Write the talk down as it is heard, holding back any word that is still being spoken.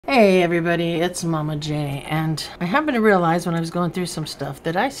Hey everybody, it's Mama J, and I happened to realize when I was going through some stuff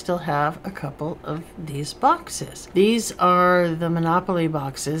that I still have a couple of these boxes. These are the Monopoly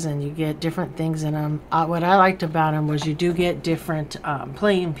boxes, and you get different things in them. What I liked about them was you do get different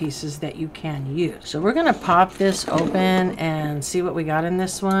playing pieces that you can use. So we're going to pop this open and see what we got in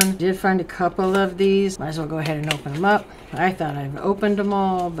this one. Did find a couple of these. Might as well go ahead and open them up. I thought I've opened them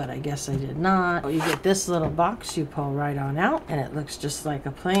all, but I guess I did not. You get this little box you pull right on out, and it looks just like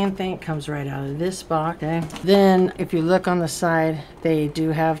a plain thing. It comes right out of this box. Okay. Then if you look on the side, they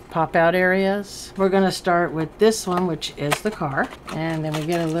do have pop-out areas. We're going to start with this one, which is the car, and then we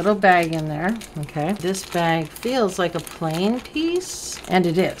get a little bag in there. Okay. This bag feels like a plain piece, and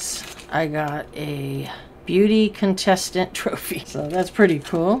it is. I got a beauty contestant trophy, so that's pretty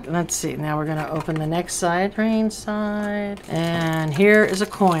cool. Let's see, now we're going to open the next side, train side, and here is a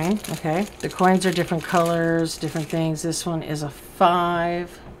coin. Okay, the coins are different colors, different things. This one is a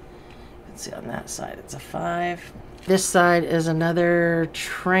 5. Let's see, on that side it's a 5. This side is another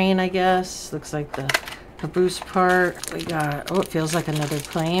train, I guess. Looks like the caboose part. We got, oh, it feels like another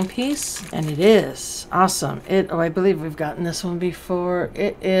playing piece, and it is awesome. I believe we've gotten this one before.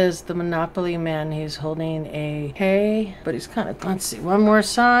 It is the Monopoly man. He's holding a hay, but he's kind of, let's see, one more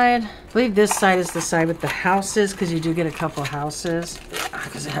side. I believe this side is the side with the houses, because you do get a couple houses,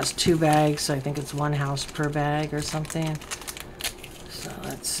 because it has 2 bags, so I think it's 1 house per bag or something. So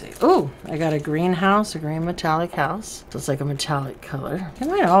let's see. Oh, I got a green house, a green metallic house. So it's like a metallic color. It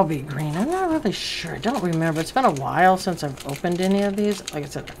might all be green. I'm not really sure. I don't remember. It's been a while since I've opened any of these. Like I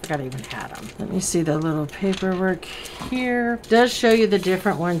said, I forgot I even had them. Let me see the little paperwork here. It does show you the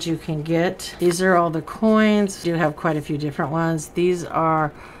different ones you can get. These are all the coins. You do have quite a few different ones. These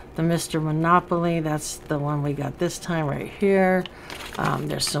are the Mr. Monopoly. That's the one we got this time right here.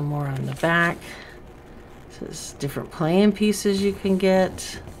 There's some more on the back. There's different playing pieces you can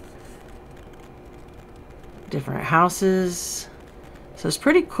get, different houses, so it's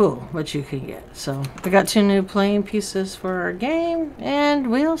pretty cool what you can get. So we got 2 new playing pieces for our game, and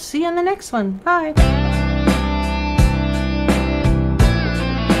we'll see you in the next one. Bye.